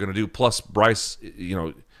about what they're going to do. Plus, Bryce,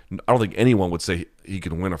 I don't think anyone would say he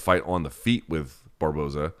can win a fight on the feet with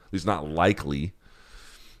Barboza. At least not likely.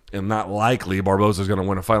 And not likely Barboza's going to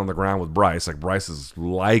win a fight on the ground with Bryce. Like, Bryce is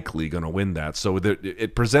likely going to win that. So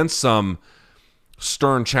it presents some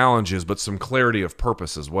stern challenges, but some clarity of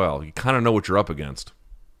purpose as well. You kind of know what you're up against.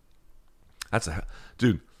 That's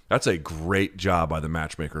a great job by the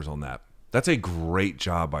matchmakers on that. That's a great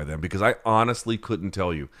job by them because I honestly couldn't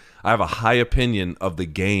tell you. I have a high opinion of the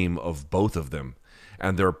game of both of them,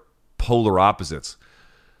 and they're polar opposites.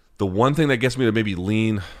 The one thing that gets me to maybe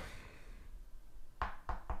lean,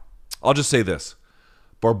 I'll just say this.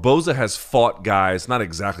 Barboza has fought guys, not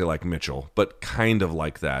exactly like Mitchell, but kind of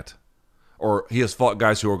like that. Or he has fought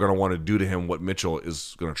guys who are going to want to do to him what Mitchell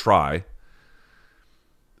is going to try.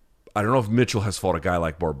 I don't know if Mitchell has fought a guy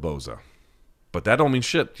like Barboza. But that don't mean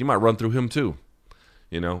shit. You might run through him too.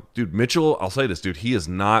 Dude, Mitchell, I'll say this, dude, he is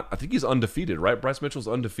not, I think he's undefeated, right? Bryce Mitchell's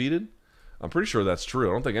undefeated? I'm pretty sure that's true.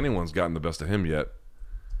 I don't think anyone's gotten the best of him yet.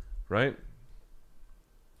 Right?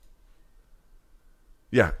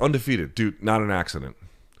 Yeah, undefeated. Dude, not an accident.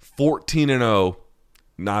 14-0,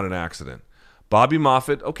 not an accident. Bobby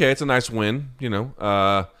Moffitt, okay, it's a nice win.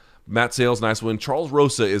 Matt Sales, nice win. Charles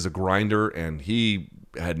Rosa is a grinder, and he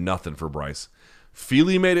had nothing for Bryce.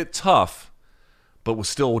 Fili made it tough, but was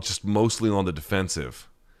still just mostly on the defensive.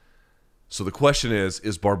 So the question is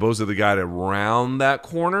Barboza the guy to round that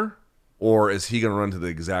corner, or is he going to run into the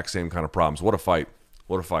exact same kind of problems? What a fight.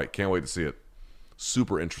 What a fight. Can't wait to see it.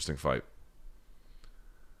 Super interesting fight.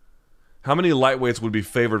 How many lightweights would be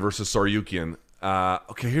favored versus Tsarukyan?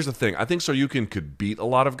 Okay, here's the thing. I think Tsarukyan could beat a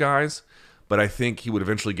lot of guys, but I think he would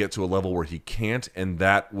eventually get to a level where he can't, and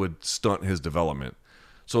that would stunt his development.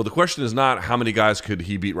 So the question is not how many guys could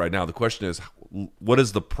he beat right now. The question is what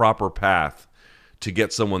is the proper path to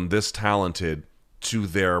get someone this talented to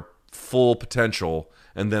their full potential,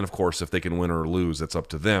 and then, of course, if they can win or lose, that's up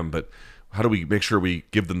to them. But how do we make sure we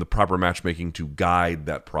give them the proper matchmaking to guide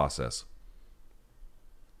that process?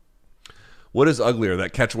 What is uglier,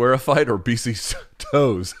 that Cachoeira fight or BC's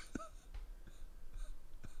toes?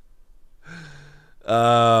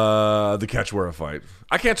 The Cachoeira fight.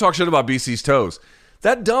 I can't talk shit about BC's toes.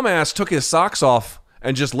 That dumbass took his socks off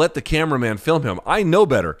and just let the cameraman film him. I know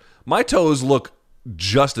better. My toes look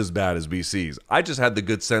just as bad as BC's. I just had the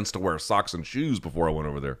good sense to wear socks and shoes before I went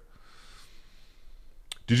over there.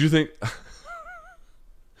 Did you think...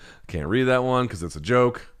 Can't read that one because it's a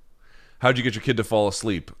joke. How'd you get your kid to fall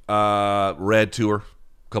asleep? Read to her a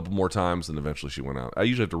couple more times, and eventually she went out. I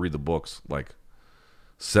usually have to read the books. I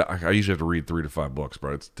usually have to read 3 to 5 books,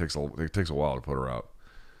 but it takes a while to put her out.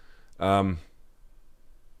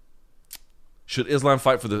 Should Islam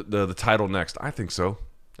fight for the title next? I think so.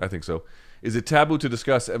 Is it taboo to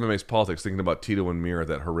discuss MMA's politics? Thinking about Tito and Mir at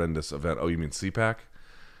that horrendous event. Oh, you mean CPAC?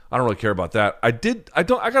 I don't really care about that. I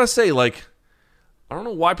gotta say, I don't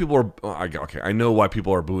know why people are... Okay, I know why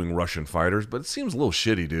people are booing Russian fighters, but it seems a little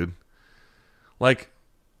shitty, dude. I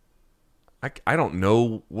don't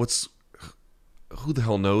know who the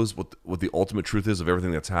hell knows what the ultimate truth is of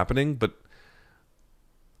everything that's happening, but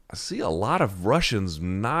I see a lot of Russians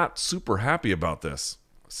not super happy about this.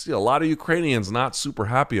 I see a lot of Ukrainians not super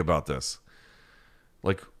happy about this.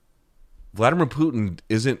 Vladimir Putin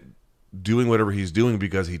isn't doing whatever he's doing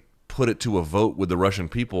because he put it to a vote with the Russian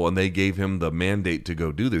people and they gave him the mandate to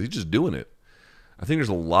go do this. He's just doing it. I think there's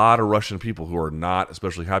a lot of Russian people who are not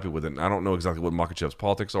especially happy with it. And I don't know exactly what Makhachev's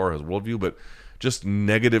politics are, his worldview, but just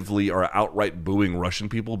negatively or outright booing Russian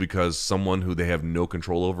people because someone who they have no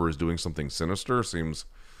control over is doing something sinister seems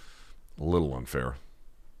a little unfair.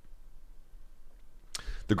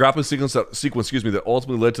 The grappling sequence, that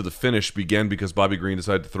ultimately led to the finish began because Bobby Green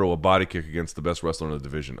decided to throw a body kick against the best wrestler in the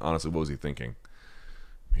division. Honestly, what was he thinking?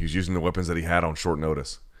 He was using the weapons that he had on short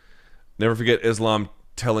notice. Never forget Islam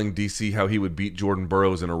telling DC how he would beat Jordan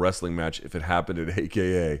Burroughs in a wrestling match if it happened at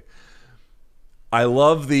AKA. I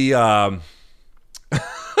love the...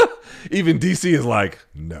 even DC is like,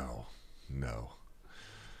 no.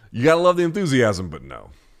 You gotta love the enthusiasm, but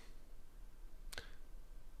no.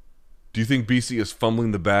 Do you think BC is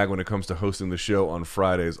fumbling the bag when it comes to hosting the show on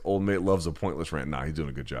Fridays? Old mate loves a pointless rant. Nah, he's doing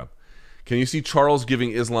a good job. Can you see Charles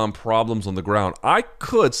giving Islam problems on the ground? I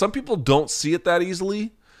could. Some people don't see it that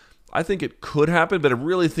easily. I think it could happen, but I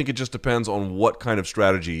really think it just depends on what kind of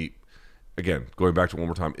strategy, again, going back to one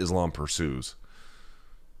more time, Islam pursues.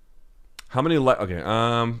 How many...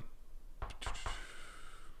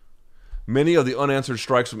 Many of the unanswered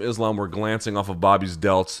strikes from Islam were glancing off of Bobby's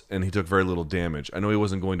delts, and he took very little damage. I know he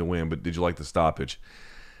wasn't going to win, but did you like the stoppage?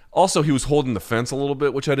 Also, he was holding the fence a little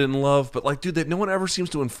bit, which I didn't love. But, like, dude, no one ever seems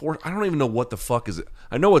to enforce... I don't even know what the fuck is it.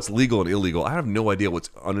 I know what's legal and illegal. I have no idea what's...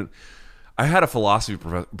 I had a philosophy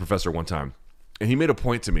professor one time, and he made a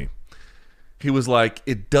point to me. He was like,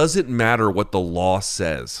 it doesn't matter what the law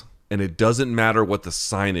says, and it doesn't matter what the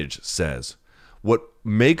signage says. What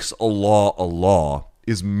makes a law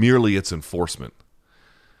is merely its enforcement.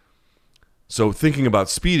 So thinking about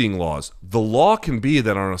speeding laws, the law can be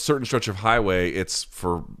that on a certain stretch of highway, it's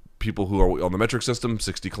for people who are on the metric system,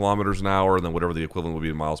 60 kilometers an hour, and then whatever the equivalent would be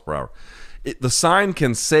in miles per hour. The sign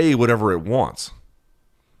can say whatever it wants.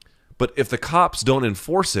 But if the cops don't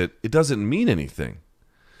enforce it, it doesn't mean anything.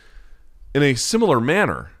 In a similar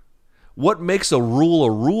manner, what makes a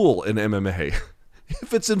rule in MMA?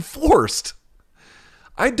 If it's enforced.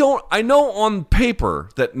 I know on paper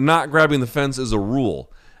that not grabbing the fence is a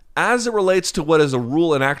rule. As it relates to what is a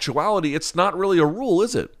rule in actuality, it's not really a rule,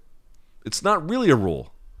 is it? It's not really a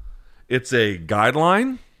rule. It's a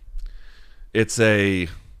guideline. It's a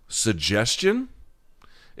suggestion.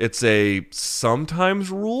 It's a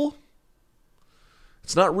sometimes rule.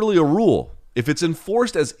 It's not really a rule. If it's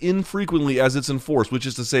enforced as infrequently as it's enforced, which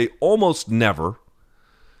is to say almost never,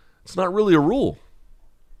 it's not really a rule.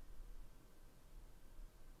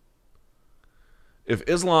 If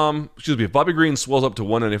Bobby Green swells up to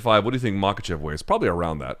 195, what do you think Makhachev weighs? Probably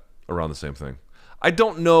around the same thing. I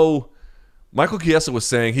don't know. Michael Chiesa was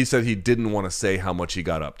saying, he said he didn't want to say how much he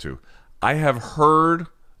got up to. I have heard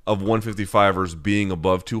of 155ers being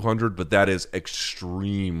above 200, but that is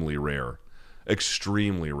extremely rare.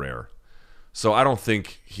 Extremely rare. So I don't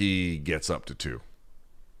think he gets up to 2.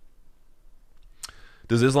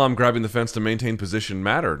 Does Islam grabbing the fence to maintain position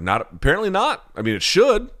matter? Apparently not. I mean, it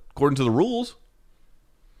should, according to the rules.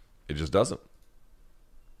 It just doesn't.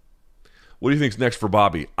 What do you think's next for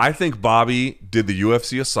Bobby? I think Bobby did the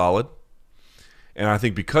UFC a solid. And I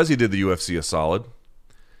think because he did the UFC a solid,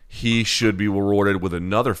 he should be rewarded with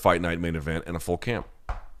another Fight Night main event and a full camp.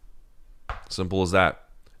 Simple as that.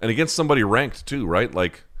 And against somebody ranked too, right?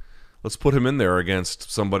 Like, let's put him in there against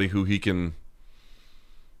somebody who he can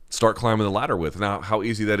start climbing the ladder with. Now, how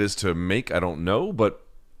easy that is to make, I don't know, but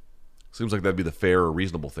it seems like that'd be the fair or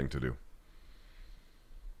reasonable thing to do.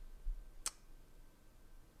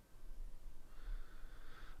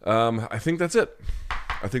 I think that's it.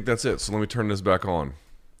 So let me turn this back on.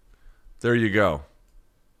 There you go.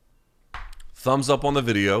 Thumbs up on the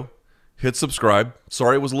video. Hit subscribe.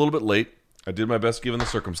 Sorry it was a little bit late. I did my best given the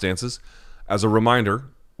circumstances. As a reminder,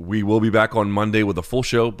 we will be back on Monday with a full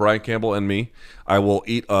show, Brian Campbell and me. I will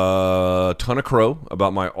eat a ton of crow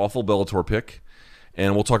about my awful Bellator pick.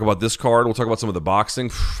 And we'll talk about this card. We'll talk about some of the boxing.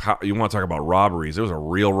 You want to talk about robberies. There was a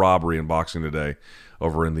real robbery in boxing today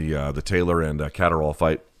over in the Taylor and Catterall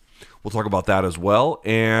fight. We'll talk about that as well.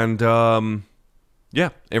 And,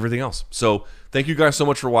 everything else. So thank you guys so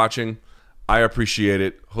much for watching. I appreciate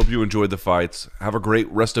it. Hope you enjoyed the fights. Have a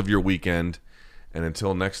great rest of your weekend. And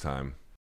until next time.